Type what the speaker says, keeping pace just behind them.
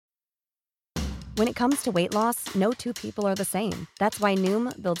When it comes to weight loss, no two people are the same. That's why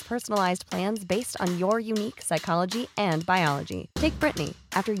Noom builds personalized plans based on your unique psychology and biology. Take Brittany.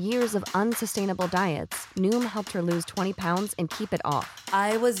 After years of unsustainable diets, Noom helped her lose 20 pounds and keep it off.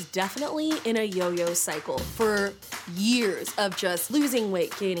 I was definitely in a yo-yo cycle for years of just losing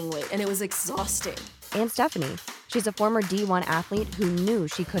weight, gaining weight, and it was exhausting. And Stephanie. She's a former D1 athlete who knew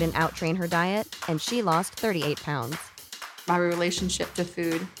she couldn't outtrain her diet, and she lost 38 pounds. My relationship to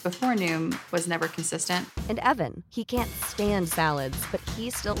food before Noom was never consistent. And Evan, he can't stand salads, but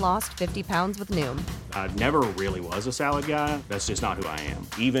he still lost 50 pounds with Noom. I never really was a salad guy. That's just not who I am.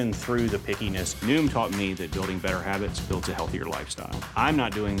 Even through the pickiness, Noom taught me that building better habits builds a healthier lifestyle. I'm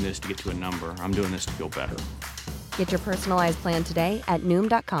not doing this to get to a number. I'm doing this to feel better. Get your personalized plan today at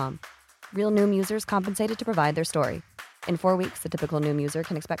Noom.com. Real Noom users compensated to provide their story. In 4 weeks, the typical Noom user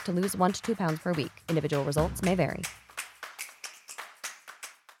can expect to lose 1 to 2 pounds per week. Individual results may vary.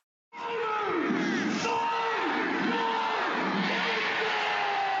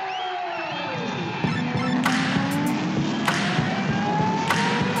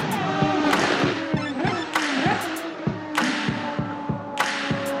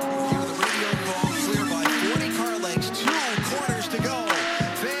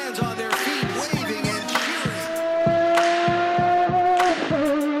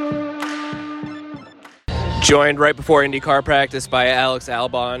 Joined right before IndyCar practice by Alex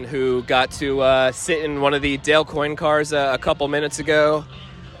Albon, who got to sit in one of the Dale Coyne cars a couple minutes ago.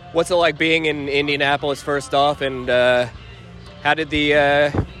 What's it like being in Indianapolis first off, and how'd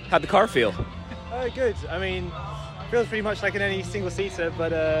the car feel? Good. I mean, feels pretty much like in any single seater,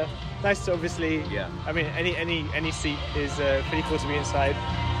 but nice to obviously. Yeah. I mean, any seat is pretty cool to be inside.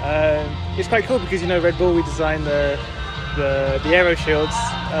 It's quite cool because Red Bull, we designed the aero shields,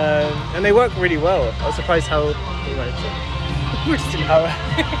 and they work really well. I was surprised how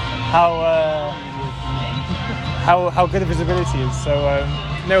good the visibility is. So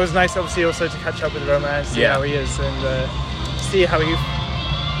it was nice, obviously, also to catch up with Roman, see how he is, and see how he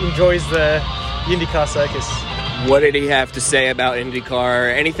enjoys the IndyCar circus. What did he have to say about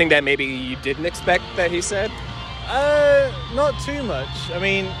IndyCar? Anything that maybe you didn't expect that he said? Not too much. I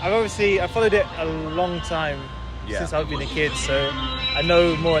mean, I followed it a long time. Since I've been a kid, so I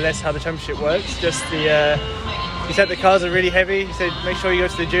know more or less how the championship works. Just he said the cars are really heavy. He said make sure you go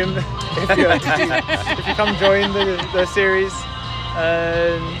to the gym if you come join the series,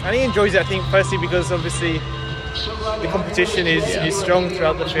 and he enjoys it. I think firstly because obviously the competition is strong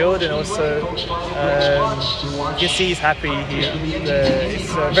throughout the field, and also you can see he's happy.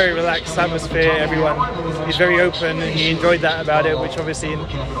 It's a very relaxed atmosphere. Everyone is very open, and he enjoyed that about it, which obviously in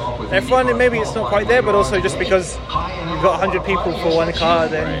F1 maybe it's not quite there, but also just because you've got 100 people for one car,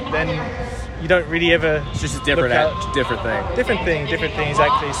 then you don't really ever. It's just a different thing. Different thing,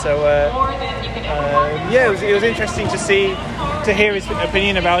 exactly. So it was interesting to hear his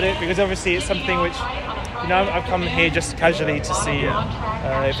opinion about it, because obviously it's something which I've come here just casually to see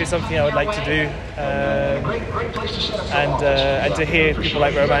if it's something I would like to do, and to hear people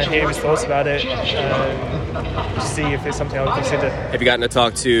like Roman hear his thoughts about it, to see if it's something I would consider. Have you gotten to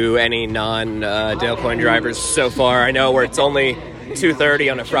talk to any non-Dale Coyne drivers so far? I know where it's only 2:30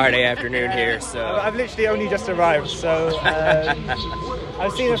 on a Friday afternoon here, so I've literally only just arrived, so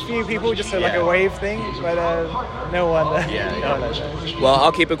I've seen a few people just like a wave thing, but no one. Well,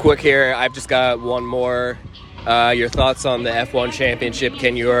 I'll keep it quick here. I've just got one more. Your thoughts on the F1 championship?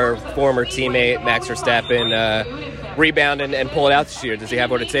 Can your former teammate Max Verstappen rebound and pull it out this year? Does he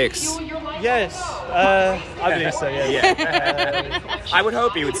have what it takes? Yes, I believe so. Yes. I would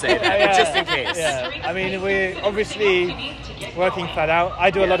hope he would say that, just in case. Yeah. I mean, we're obviously working flat out. I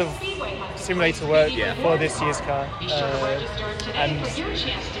do a lot of simulator work for this year's car, and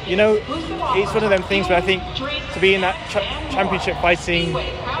it's one of them things where I think to be in that championship fighting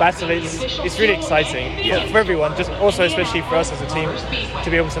battle it's really exciting for everyone, just also especially for us as a team to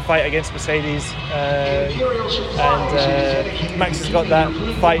be able to fight against Mercedes, and Max has got that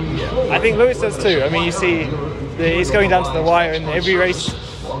fight. I think Lewis does too. I mean, you see it's going down to the wire, and every race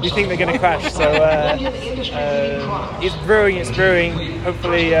you think they're going to crash. So it's brewing.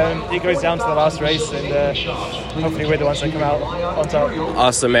 Hopefully it goes down to the last race, and hopefully we're the ones that come out on top.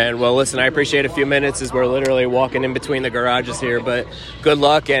 Awesome, man. Well, listen, I appreciate a few minutes as we're literally walking in between the garages here, but good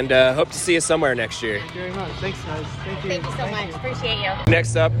luck, and hope to see you somewhere next year. Thank you very much. Thanks, guys. Thank you. Thank you so much. Appreciate you.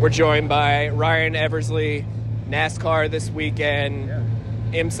 Next up, we're joined by Ryan Eversley, NASCAR this weekend,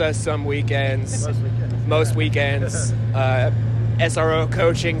 IMSA some weekends, most weekends. SRO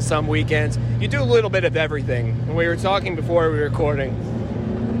coaching some weekends. You do a little bit of everything. And we were talking before we were recording.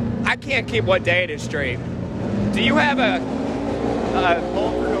 I can't keep what day it is straight. Do you have a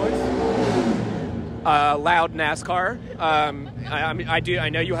loud NASCAR. I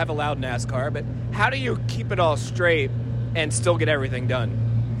know you have a loud NASCAR, but how do you keep it all straight and still get everything done?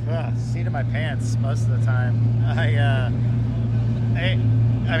 Seat of my pants most of the time.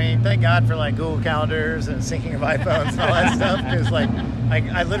 I mean, thank God for like Google Calendars and syncing of iPhones and all that stuff, because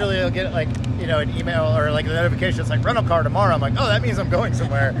I literally will get an email or like a notification. It's like rental car tomorrow. I'm like, oh, that means I'm going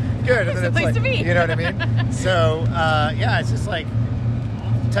somewhere. Good. And then it's like, to be. You know what I mean? So it's just like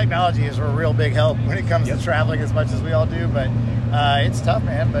technology is a real big help when it comes to traveling as much as we all do. But it's tough,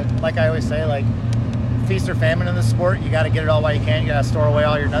 man. But like I always say, like feast or famine in this sport. You got to get it all while you can. You got to store away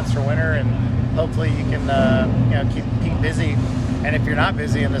all your nuts for winter, and hopefully you can keep busy. And if you're not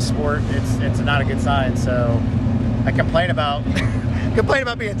busy in this sport, it's not a good sign. So I complain about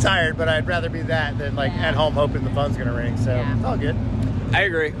being tired, but I'd rather be that than at home hoping the phone's going to ring. So it's all good. I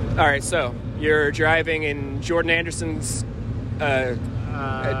agree. All right, so you're driving in Jordan Anderson's JD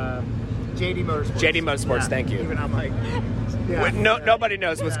Motorsports. JD Motorsports, thank you. Even I'm like, nobody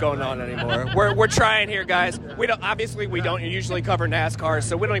knows what's going on anymore. We're trying here, guys. We don't usually cover NASCAR,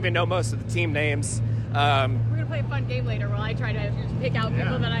 so we don't even know most of the team names. We're gonna play a fun game later while I try to pick out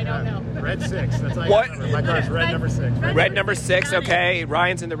people that I don't know. Red 6. That's all what? My car's red number 6. Red number 6. Okay,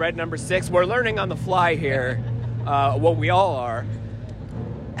 Ryan's in the red number 6. We're learning on the fly here. What we all are.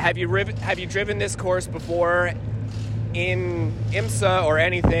 Have you driven this course before in IMSA or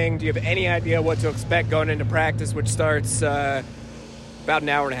anything? Do you have any idea what to expect going into practice, which starts about an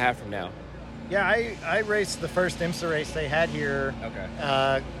hour and a half from now? Yeah, I raced the first IMSA race they had here. Okay.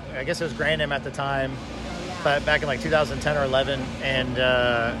 I guess it was Grand Am at the time, but back in 2010 or 11, and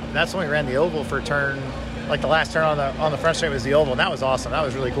that's when we ran the oval for turn, the last turn on the front straight was the oval, and that was awesome. That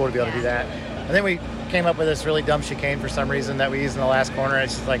was really cool to be able to do that. And then we came up with this really dumb chicane for some reason that we used in the last corner, and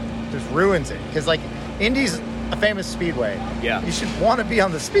it's just just ruins it, because Indy's a famous speedway. Yeah. You should want to be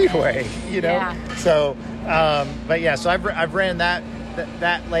on the speedway, you know. Yeah. So, so I've ran that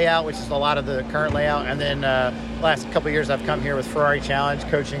layout, which is a lot of the current layout, and then last couple of years I've come here with Ferrari Challenge,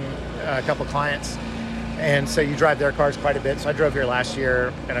 coaching a couple clients, and so you drive their cars quite a bit. So I drove here last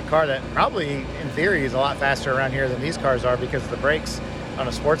year in a car that probably in theory is a lot faster around here than these cars are, because the brakes on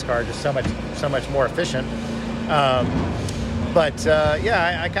a sports car are just so much more efficient. I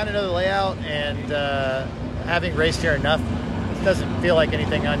kind of know the layout, and having raced here enough, it doesn't feel like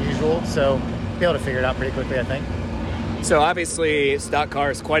anything unusual, so be able to figure it out pretty quickly, I think. So obviously, stock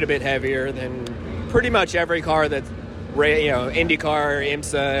car is quite a bit heavier than pretty much every car that's, IndyCar,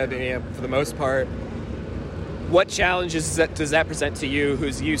 IMSA, for the most part. What challenges does that present to you,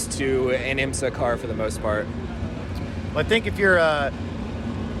 who's used to an IMSA car for the most part? Well, I think if you're a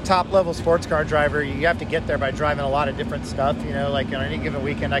top-level sports car driver, you have to get there by driving a lot of different stuff. On any given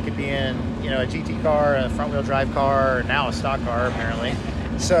weekend, I could be in, a GT car, a front-wheel drive car, or now a stock car, apparently.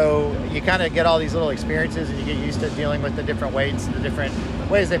 So you kind of get all these little experiences, and you get used to dealing with the different weights and the different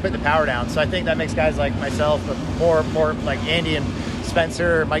ways they put the power down. So I think that makes guys like myself, but more like Andy and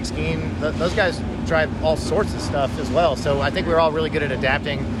Spencer, Mike Skeen, those guys drive all sorts of stuff as well. So I think we're all really good at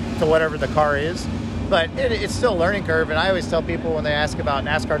adapting to whatever the car is. But it's still a learning curve, and I always tell people when they ask about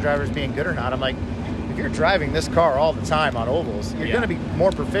NASCAR drivers being good or not, I'm like, if you're driving this car all the time on ovals, you're going to be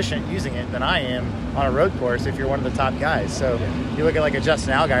more proficient using it than I am on a road course if you're one of the top guys. So you look at a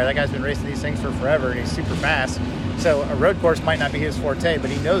Justin Allgaier, that guy's been racing these things for forever, and he's super fast. So a road course might not be his forte, but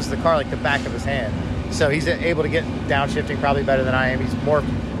he knows the car like the back of his hand. So he's able to get downshifting probably better than I am. He's more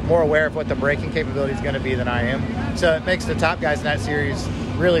aware of what the braking capability is going to be than I am. So it makes the top guys in that series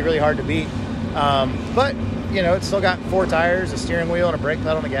really, really hard to beat. But it's still got 4 tires, a steering wheel, and a brake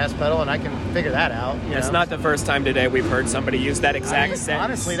pedal and a gas pedal, and I can figure that out. It's not the first time today we've heard somebody use that exact sentence.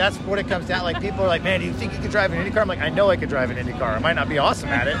 Honestly, that's what it comes down. People are like, man, do you think you could drive an Indy car? I'm like, I know I could drive an Indy car. I might not be awesome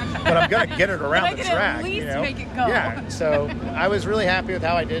at it, but I'm going to get it around the track. At least make it go. Yeah, so I was really happy with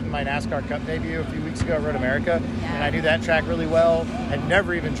how I did in my NASCAR Cup debut a few weeks ago at Road America, and I knew that track really well. I'd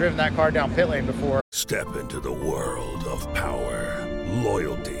never even driven that car down pit lane before. Step into the world of power,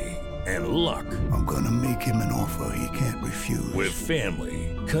 loyalty, and luck. I'm gonna make him an offer he can't refuse. With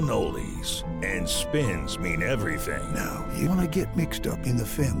family, cannolis, and spins mean everything. Now, you wanna get mixed up in the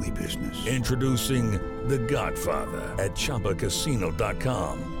family business. Introducing The Godfather at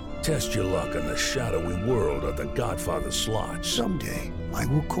ChumbaCasino.com. Test your luck in the shadowy world of The Godfather slot. Someday, I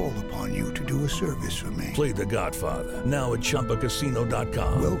will call upon you to do a service for me. Play The Godfather, now at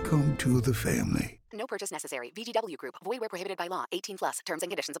ChumbaCasino.com. Welcome to the family. No purchase necessary. VGW Group. Void where prohibited by law. 18+. Terms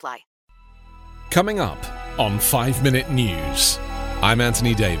and conditions apply. Coming up on 5 Minute News, I'm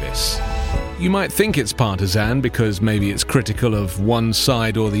Anthony Davis. You might think it's partisan because maybe it's critical of one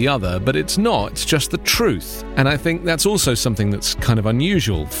side or the other, but it's not. It's just the truth. And I think that's also something that's kind of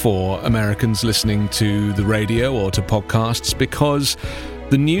unusual for Americans listening to the radio or to podcasts, because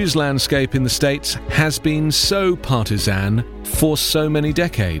the news landscape in the States has been so partisan for so many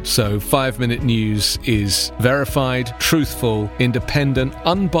decades. So 5-Minute News is verified, truthful, independent,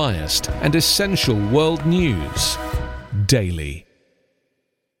 unbiased, and essential world news daily.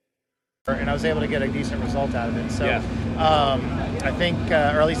 And I was able to get a decent result out of it. So I think, or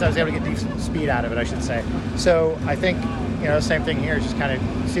at least I was able to get decent speed out of it, I should say. So I think, same thing here, just kind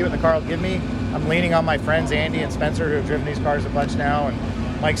of see what the car will give me. I'm leaning on my friends Andy and Spencer, who have driven these cars a bunch now,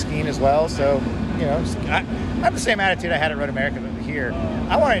 and Mike Skeen as well. So, I have the same attitude I had at Road America here.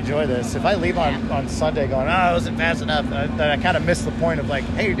 I want to enjoy this. If I leave on Sunday going, I wasn't fast enough, then I kind of miss the point of like,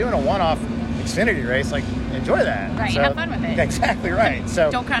 hey, you're doing a one-off Xfinity race, like, enjoy that. Right, so, have fun with it. Exactly right. So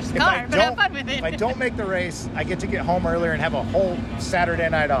don't crash the car, but have fun with it. If I don't make the race, I get to get home earlier and have a whole Saturday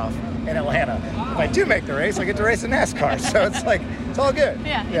night off in Atlanta. If I do make the race, I get to race in NASCAR. So it's like, it's all good.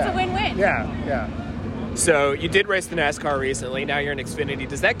 Yeah, it's a win-win. Yeah. So you did race the NASCAR recently. Now you're in Xfinity.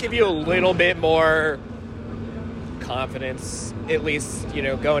 Does that give you a little bit more confidence, at least,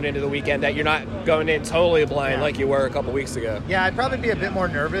 going into the weekend, that you're not going in totally blind like you were a couple weeks ago? Yeah, I'd probably be a bit more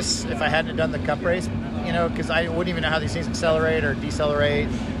nervous if I hadn't done the Cup race, because I wouldn't even know how these things accelerate or decelerate,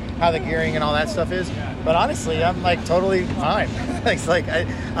 how the gearing and all that stuff is. But honestly, I'm like totally fine.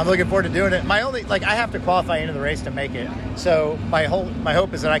 I'm looking forward to doing it. I have to qualify into the race to make it. So my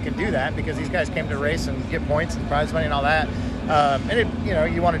hope is that I can do that, because these guys came to race and get points and prize money and all that.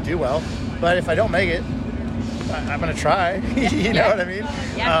 You want to do well. But if I don't make it, I'm going to try. You know what I mean?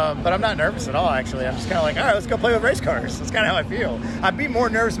 Yeah. But I'm not nervous at all, actually. I'm just kind of like, all right, let's go play with race cars. That's kind of how I feel. I'd be more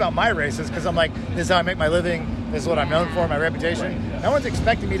nervous about my races because I'm like, this is how I make my living. This is what I'm known for, my reputation. No one's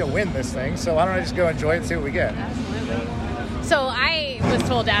expecting me to win this thing, so why don't I just go enjoy it and see what we get? Absolutely. So I was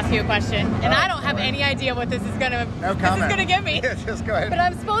told to ask you a question, and I don't have any idea what this is gonna give me. Yeah, just go ahead. But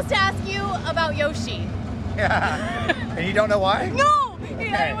I'm supposed to ask you about Yoshi. Yeah. And you don't know why? No!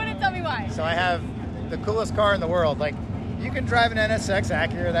 Okay. You wouldn't tell me why. So I have the coolest car in the world. Like, you can drive an NSX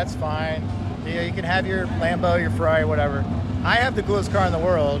Acura, that's fine. You can have your Lambo, your Ferrari, whatever. I have the coolest car in the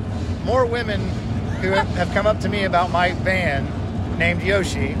world. More women who have come up to me about my van named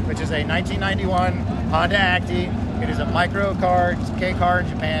Yoshi, which is a 1991 Honda Acti. It is a micro car, it's a K car in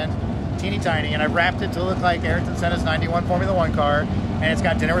Japan, teeny tiny, and I wrapped it to look like Ayrton Senna's 91 Formula One car, and it's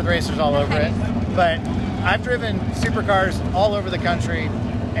got Dinner with Racers all over it. But I've driven supercars all over the country,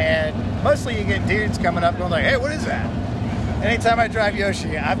 and mostly you get dudes coming up going like, hey, what is that? Anytime I drive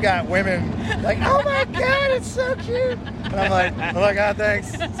Yoshi, I've got women like, oh my God, it's so cute. And I'm like, oh my God,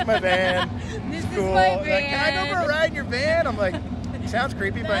 thanks. It's my van. This It's cool. is my van. Like, can I go for a ride in your van? I'm like, sounds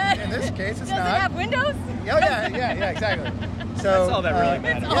creepy, but in this case, it's Does not. it have windows? Oh, yeah, exactly. So That's all that really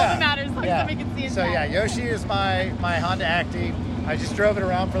matters. That's all that matters. Somebody can see it. So yeah, Yoshi is my Honda Acti. I just drove it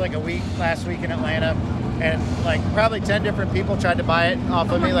around for like a week last week in Atlanta, and like probably 10 different people tried to buy it off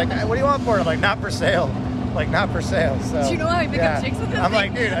of me. Like, hey, what do you want for it? I'm like, not for sale. Like, not for sale. So do you know how I pick up chicks with this I'm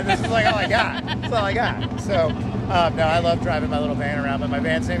thing? like, dude, this is like all I got. That's all I got. So no, I love driving my little van around, but my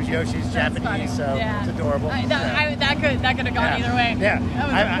van's name is Yoshi's. It's Japanese, funny. so Yeah. it's adorable. That could have gone either way. Yeah.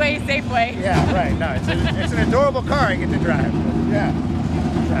 That was a way safe way. Yeah, right. No, it's an adorable car I get to drive. Yeah.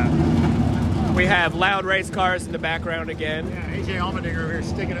 We have loud race cars in the background again. Yeah, AJ Allmendinger over here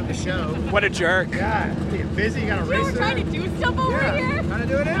sticking up the show. What a jerk. Yeah, being busy, got a racer. We're trying to do stuff over here. Trying to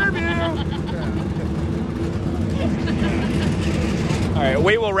do an interview. All right,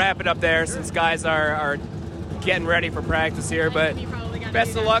 we will wrap it up there since guys are getting ready for practice here. But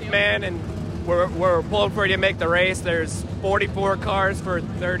best of luck, man, and we're pulling for you to make the race. There's 44 cars for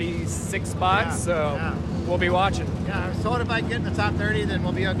 36 spots, so we'll be watching. Yeah, I was told if I get in the top 30, then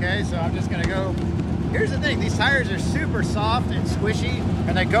we'll be okay. So I'm just gonna go. Here's the thing: these tires are super soft and squishy,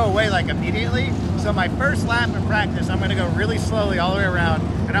 and they go away like immediately. So my first lap in practice, I'm gonna go really slowly all the way around,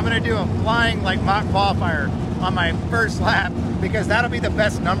 and I'm gonna do a flying like mock qualifier on my first lap, because that'll be the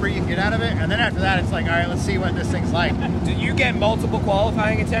best number you can get out of it. And then after that, it's like, all right, let's see what this thing's like. Do you get multiple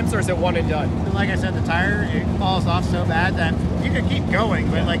qualifying attempts, or is it one and done? And like I said, the tire, it falls off so bad that you can keep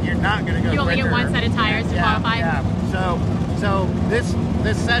going, but like you're not going to go You only get quicker. one set of tires to qualify? Yeah. So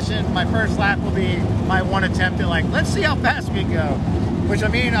this session, my first lap will be my one attempt at like, let's see how fast we go. Which, I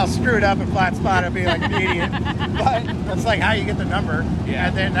mean, I'll screw it up in flat spot. I'll be like an idiot. But that's like how you get the number. Yeah.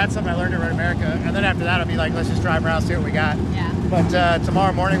 And then that's something I learned at Road America. And then after that, I'll be like, let's just drive around, see what we got. Yeah. But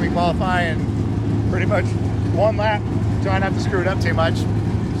tomorrow morning we qualify and pretty much one lap. Try not to screw it up too much.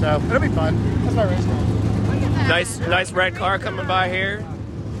 So it'll be fun. That's my race car. Nice red car coming by here.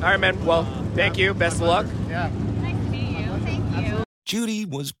 All right, man. Well, thank you. Best of luck. Yeah. Nice to meet you. Thank you. Judy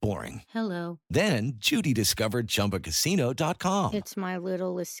was boring. Hello. Then Judy discovered ChumbaCasino.com. It's my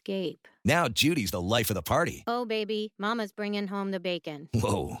little escape. Now Judy's the life of the party. Oh, baby, mama's bringing home the bacon.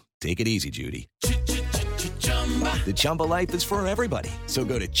 Whoa, take it easy, Judy. The Chumba life is for everybody. So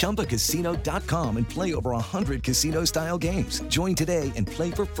go to ChumbaCasino.com and play over 100 casino-style games. Join today and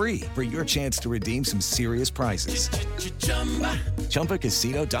play for free for your chance to redeem some serious prizes.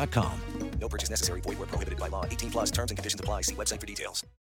 ChumbaCasino.com. No purchase necessary. Void where prohibited by law. 18+ terms and conditions apply. See website for details.